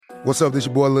What's up, this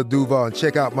your boy Lil Duval, and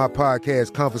check out my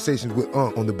podcast, Conversations with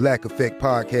Unc, on the Black Effect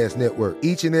Podcast Network.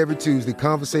 Each and every Tuesday,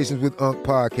 Conversations with Unc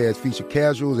podcast feature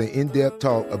casuals and in-depth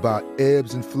talk about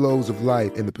ebbs and flows of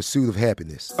life and the pursuit of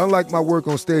happiness. Unlike my work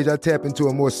on stage, I tap into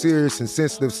a more serious and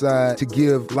sensitive side to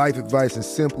give life advice and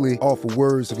simply offer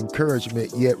words of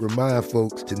encouragement, yet remind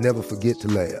folks to never forget to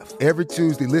laugh. Every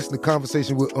Tuesday, listen to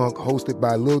Conversations with Unc, hosted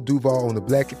by Lil Duval on the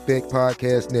Black Effect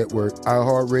Podcast Network,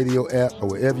 iHeartRadio app, or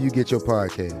wherever you get your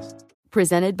podcasts.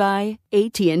 Presented by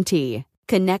AT&T.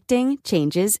 Connecting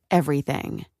changes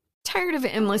everything. Tired of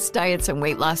endless diets and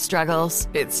weight loss struggles?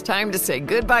 It's time to say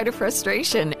goodbye to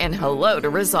frustration and hello to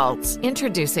results.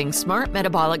 Introducing Smart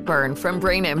Metabolic Burn from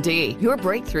BrainMD, your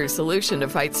breakthrough solution to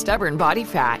fight stubborn body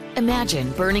fat.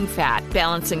 Imagine burning fat,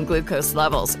 balancing glucose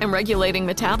levels, and regulating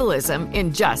metabolism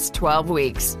in just 12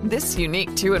 weeks. This unique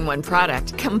 2-in-1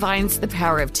 product combines the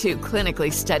power of 2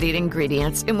 clinically studied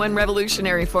ingredients in one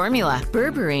revolutionary formula.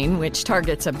 Berberine, which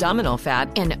targets abdominal fat,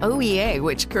 and OEA,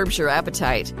 which curbs your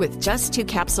appetite. With just 2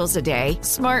 capsules a day,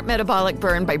 Smart Metabolic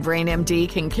Burn by BrainMD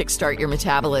can kickstart your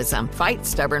metabolism, fight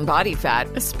stubborn body fat,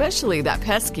 especially that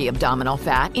pesky abdominal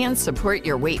fat, and support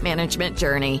your weight management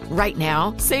journey. Right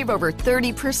now, save over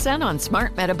 30% on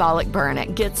Smart Metabolic Burn at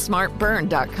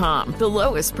GetSmartBurn.com. The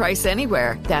lowest price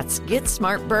anywhere. That's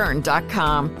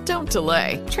GetSmartBurn.com. Don't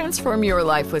delay. Transform your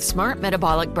life with Smart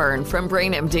Metabolic Burn from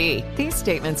BrainMD. These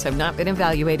statements have not been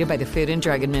evaluated by the Food and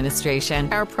Drug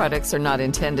Administration. Our products are not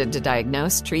intended to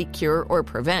diagnose, treat, cure, or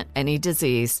prevent any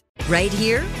disease. Right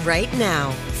here, right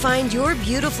now. Find your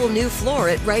beautiful new floor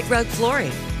at Right Rug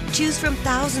Flooring. Choose from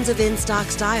thousands of in-stock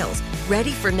styles,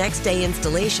 ready for next day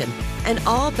installation, and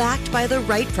all backed by the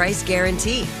right price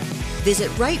guarantee. Visit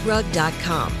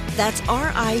rightrug.com. That's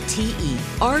RITERUG.com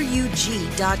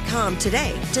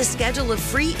today to schedule a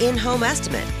free in-home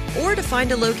estimate or to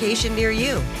find a location near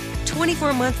you.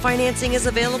 24-month financing is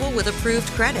available with approved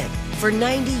credit. For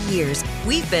 90 years,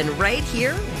 we've been right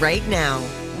here, right now.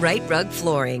 Right Rug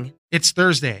Flooring. It's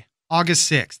Thursday,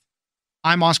 August 6th.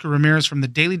 I'm Oscar Ramirez from the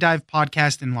Daily Dive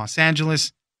podcast in Los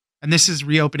Angeles, and this is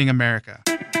Reopening America.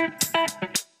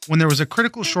 When there was a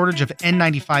critical shortage of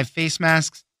N95 face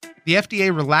masks, the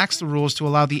FDA relaxed the rules to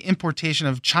allow the importation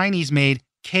of Chinese-made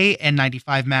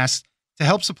KN95 masks to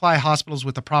help supply hospitals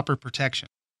with the proper protection.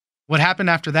 What happened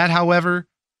after that, however,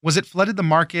 was it flooded the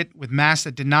market with masks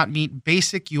that did not meet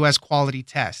basic U.S. quality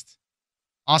tests.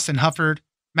 Austin Hufford,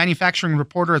 manufacturing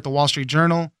reporter at the Wall Street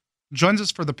Journal, joins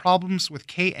us for the problems with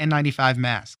KN95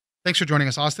 masks. Thanks for joining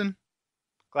us, Austin.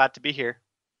 Glad to be here.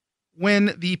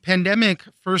 When the pandemic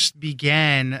first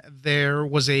began, there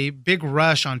was a big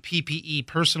rush on PPE,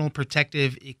 personal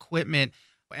protective equipment.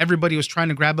 Everybody was trying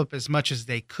to grab up as much as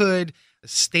they could. The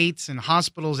states and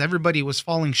hospitals, everybody was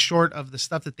falling short of the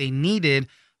stuff that they needed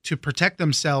to protect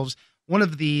themselves. One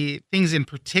of the things in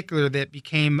particular that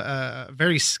became a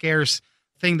very scarce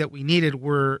thing that we needed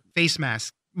were face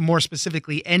masks, more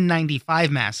specifically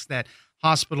N95 masks that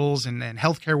hospitals and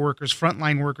healthcare workers,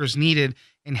 frontline workers needed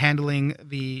in handling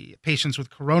the patients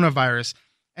with coronavirus.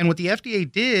 And what the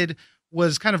FDA did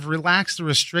was kind of relax the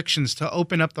restrictions to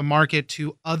open up the market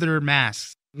to other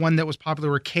masks. One that was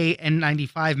popular were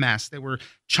KN95 masks that were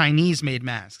Chinese-made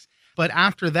masks. But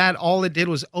after that, all it did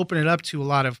was open it up to a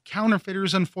lot of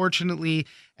counterfeiters, unfortunately,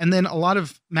 and then a lot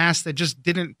of masks that just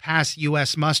didn't pass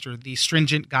U.S. muster, the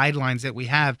stringent guidelines that we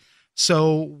have.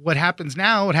 So what happened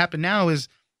now is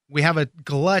we have a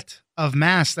glut of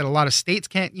masks that a lot of states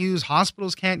can't use,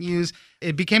 hospitals can't use.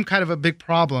 It became kind of a big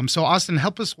problem. So Austin,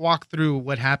 help us walk through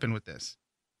what happened with this.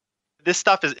 This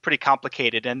stuff is pretty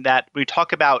complicated in that we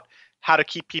talk about how to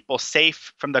keep people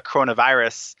safe from the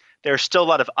coronavirus. There are still a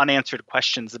lot of unanswered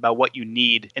questions about what you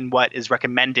need and what is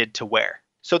recommended to wear.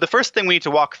 So the first thing we need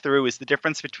to walk through is the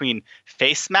difference between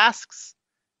face masks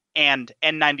and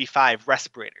N95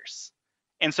 respirators.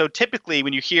 And so typically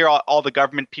when you hear all the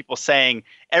government people saying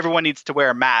everyone needs to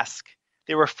wear a mask,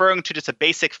 they're referring to just a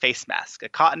basic face mask, a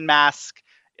cotton mask,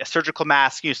 a surgical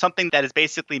mask, something that is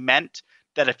basically meant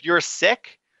that if you're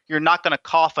sick, you're not going to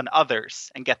cough on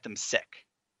others and get them sick.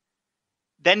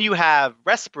 Then you have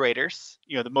respirators.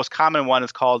 The most common one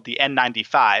is called the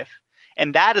N95,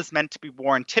 and that is meant to be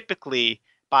worn typically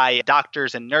by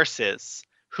doctors and nurses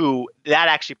who that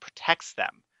actually protects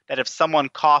them. That if someone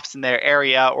coughs in their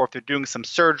area or if they're doing some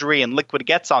surgery and liquid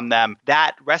gets on them,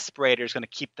 that respirator is going to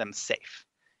keep them safe.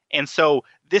 And so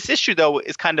this issue, though,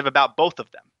 is kind of about both of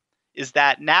them, is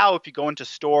that now if you go into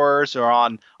stores or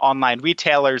on online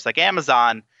retailers like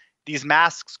Amazon, these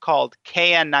masks called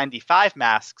KN95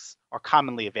 masks are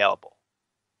commonly available.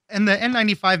 And the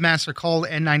N95 masks are called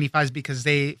N95s because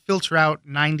they filter out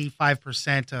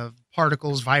 95% of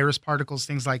particles, virus particles,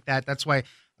 things like that. That's why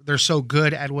They're so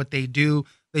good at what they do.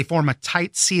 They form a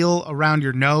tight seal around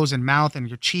your nose and mouth and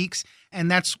your cheeks, and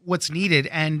that's what's needed.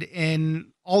 And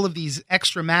in all of these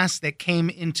extra masks that came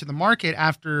into the market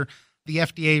after the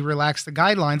FDA relaxed the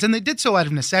guidelines, and they did so out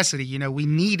of necessity. You know, we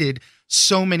needed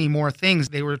so many more things.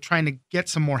 They were trying to get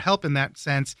some more help in that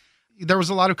sense. There was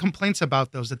a lot of complaints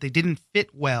about those, that they didn't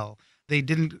fit well. They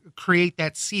didn't create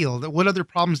that seal. What other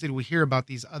problems did we hear about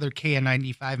these other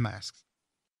KN95 masks?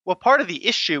 Well, part of the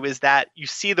issue is that you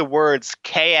see the words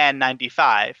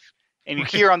KN95 and you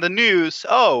hear on the news,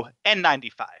 oh,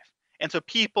 N95. And so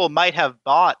people might have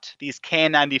bought these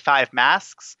KN95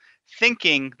 masks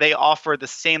thinking they offer the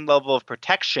same level of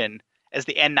protection as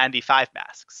the N95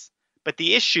 masks. But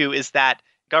the issue is that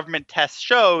government tests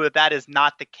show that that is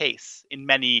not the case in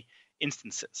many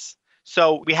instances.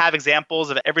 So we have examples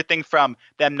of everything from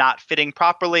them not fitting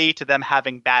properly to them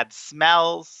having bad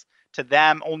smells to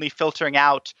them only filtering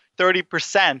out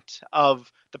 30%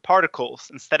 of the particles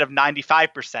instead of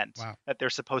 95% that they're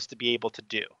supposed to be able to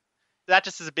do. That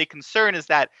just is a big concern, is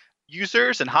that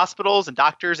users and hospitals and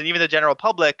doctors and even the general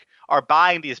public are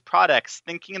buying these products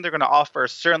thinking they're going to offer a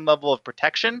certain level of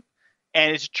protection,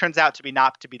 and it turns out to be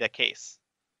not to be the case.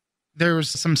 There's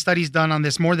some studies done on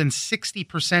this. More than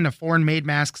 60% of foreign-made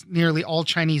masks, nearly all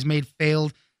Chinese-made,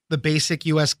 failed the basic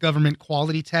U.S. government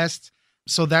quality tests.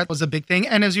 So that was a big thing.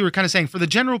 And as you were kind of saying, for the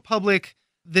general public,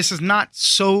 this is not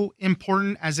so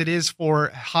important as it is for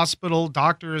hospital,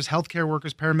 doctors, healthcare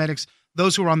workers, paramedics,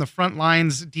 those who are on the front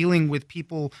lines dealing with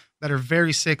people that are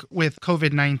very sick with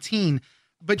COVID-19,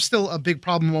 but still a big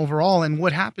problem overall. And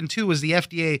what happened too was the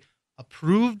FDA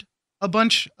approved a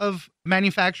bunch of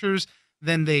manufacturers.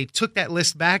 Then they took that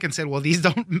list back and said, well, these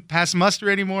don't pass muster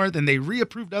anymore. Then they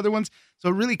reapproved other ones. So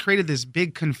it really created this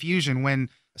big confusion when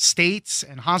states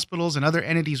and hospitals and other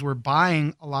entities were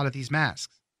buying a lot of these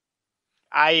masks.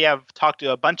 I have talked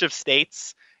to a bunch of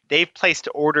states. They've placed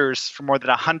orders for more than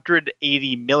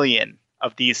 180 million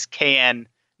of these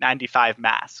KN95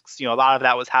 masks. You know, a lot of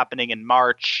that was happening in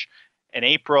March and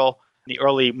April, the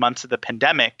early months of the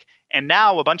pandemic. And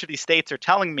now a bunch of these states are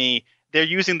telling me they're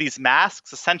using these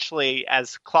masks essentially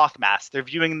as cloth masks. They're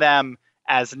viewing them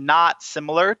as not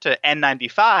similar to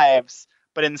N95s,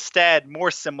 but instead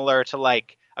more similar to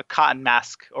like a cotton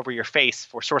mask over your face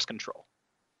for source control.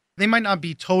 They might not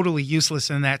be totally useless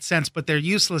in that sense, but they're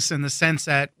useless in the sense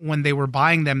that when they were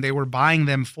buying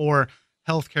them for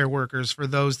healthcare workers, for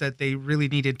those that they really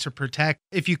needed to protect.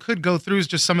 If you could go through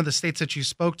just some of the states that you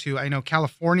spoke to, I know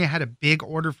California had a big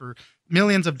order for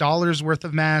millions of dollars worth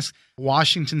of masks.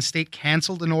 Washington State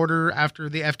canceled an order after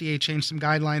the FDA changed some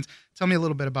guidelines. Tell me a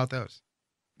little bit about those.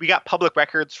 We got public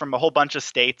records from a whole bunch of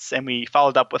states and we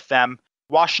followed up with them.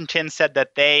 Washington said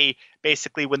that they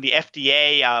basically, when the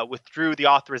FDA withdrew the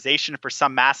authorization for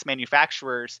some mask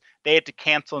manufacturers, they had to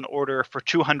cancel an order for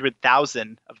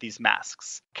 200,000 of these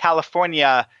masks.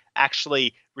 California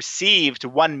actually received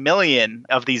 1 million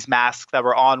of these masks that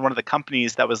were on one of the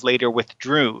companies that was later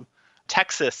withdrew.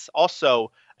 Texas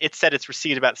also, it said it's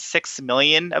received about 6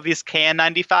 million of these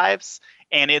KN95s,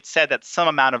 and it said that some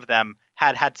amount of them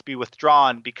had to be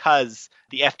withdrawn because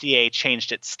the FDA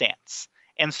changed its stance.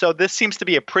 And so this seems to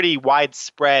be a pretty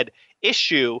widespread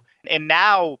issue. And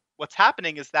now what's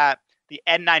happening is that the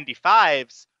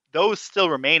N95s, those still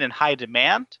remain in high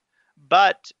demand,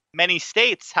 but many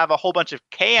states have a whole bunch of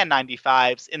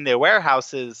KN95s in their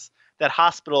warehouses that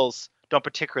hospitals don't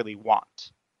particularly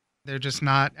want. They're just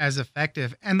not as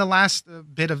effective. And the last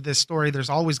bit of this story, there's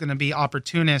always going to be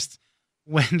opportunists.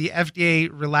 When the FDA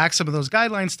relaxed some of those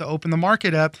guidelines to open the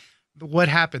market up, what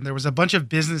happened? There was a bunch of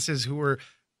businesses who were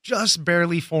just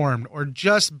barely formed or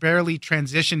just barely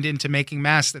transitioned into making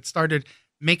masks that started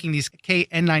making these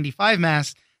KN95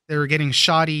 masks. They were getting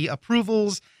shoddy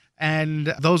approvals,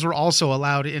 and those were also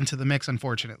allowed into the mix,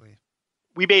 unfortunately.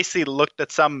 We basically looked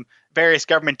at some various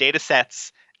government data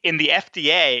sets. In the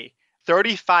FDA,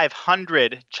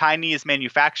 3,500 Chinese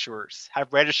manufacturers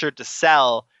have registered to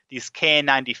sell these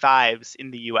KN95s in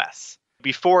the US.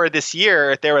 Before this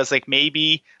year, there was like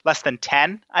maybe less than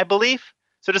 10, I believe.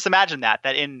 So just imagine that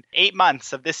in 8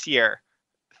 months of this year,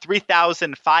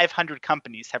 3,500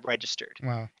 companies have registered.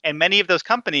 Wow. And many of those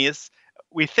companies,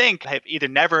 we think, have either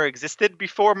never existed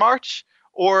before March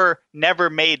or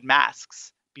never made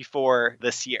masks before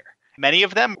this year. Many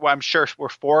of them, I'm sure, were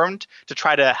formed to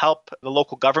try to help the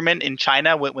local government in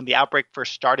China when the outbreak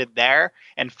first started there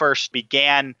and first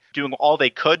began doing all they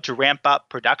could to ramp up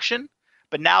production.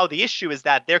 But now the issue is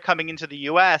that they're coming into the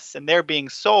US and they're being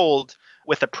sold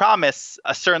with a promise,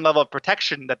 a certain level of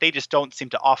protection that they just don't seem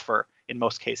to offer in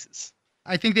most cases.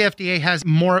 I think the FDA has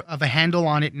more of a handle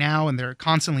on it now, and they're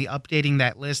constantly updating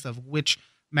that list of which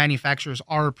manufacturers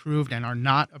are approved and are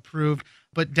not approved.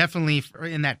 But definitely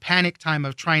in that panic time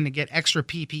of trying to get extra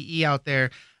PPE out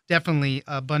there, definitely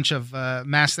a bunch of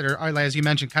masks that are, as you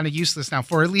mentioned, kind of useless now,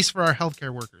 at least for our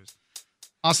healthcare workers.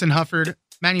 Austin Hufford,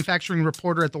 manufacturing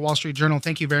reporter at the Wall Street Journal,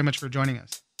 thank you very much for joining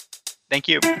us. Thank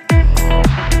you.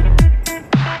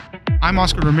 I'm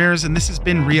Oscar Ramirez, and this has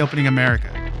been Reopening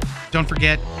America. Don't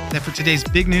forget that for today's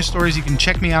big news stories, you can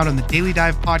check me out on the Daily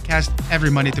Dive podcast every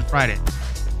Monday through Friday.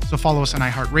 So follow us on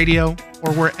iHeartRadio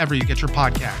or wherever you get your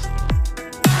podcasts.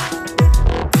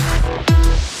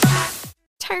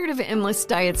 Tired of endless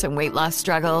diets and weight loss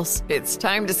struggles? It's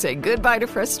time to say goodbye to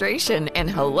frustration and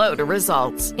hello to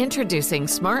results. Introducing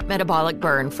Smart Metabolic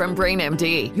Burn from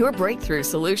BrainMD, your breakthrough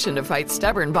solution to fight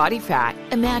stubborn body fat.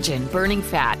 Imagine burning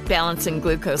fat, balancing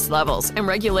glucose levels, and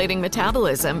regulating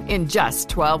metabolism in just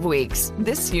 12 weeks.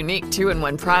 This unique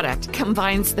 2-in-1 product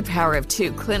combines the power of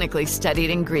 2 clinically studied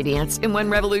ingredients in one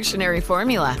revolutionary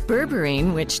formula.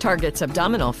 Berberine, which targets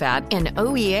abdominal fat, and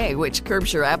OEA, which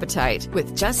curbs your appetite.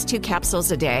 With just 2 capsules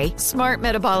a day, Smart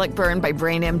Metabolic Burn by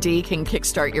BrainMD can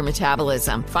kickstart your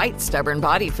metabolism, fight stubborn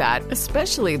body fat,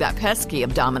 especially that pesky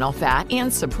abdominal fat,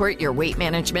 and support your weight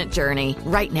management journey.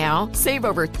 Right now, save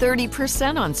over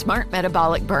 30% on Smart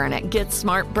Metabolic Burn at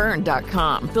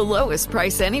GetSmartBurn.com. The lowest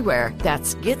price anywhere.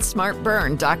 That's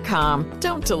GetSmartBurn.com.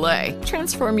 Don't delay.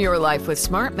 Transform your life with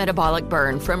Smart Metabolic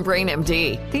Burn from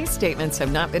BrainMD. These statements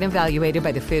have not been evaluated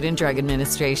by the Food and Drug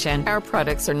Administration. Our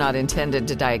products are not intended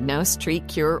to diagnose, treat,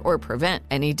 cure, or prevent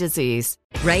any disease.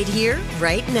 Right here,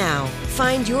 right now.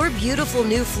 Find your beautiful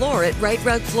new floor at Right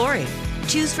Rug Flooring.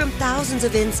 Choose from thousands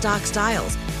of in-stock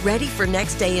styles, ready for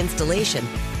next day installation,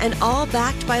 and all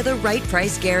backed by the right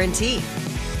price guarantee.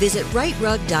 Visit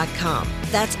rightrug.com.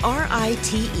 That's RITERUG.com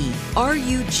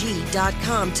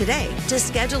today to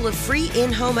schedule a free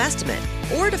in-home estimate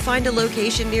or to find a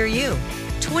location near you.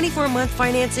 24-month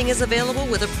financing is available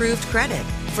with approved credit.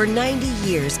 For 90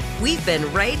 years, we've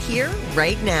been right here,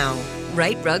 right now.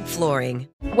 Right Rug Flooring.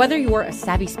 Whether you're a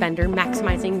savvy spender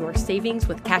maximizing your savings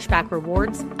with cashback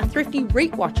rewards, a thrifty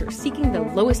rate watcher seeking the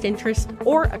lowest interest,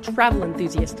 or a travel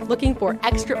enthusiast looking for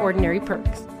extraordinary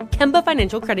perks, Kemba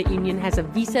Financial Credit Union has a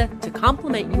visa to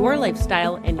complement your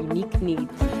lifestyle and unique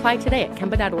needs. Apply today at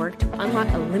Kemba.org to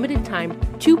unlock a limited time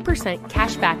 2%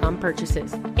 cash back on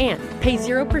purchases and pay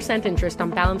 0% interest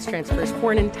on balance transfers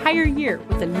for an entire year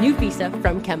with a new visa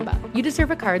from Kemba. You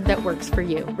deserve a card that works for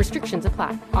you. Restrictions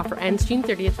apply. Offer ends June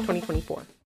 30th, 2024.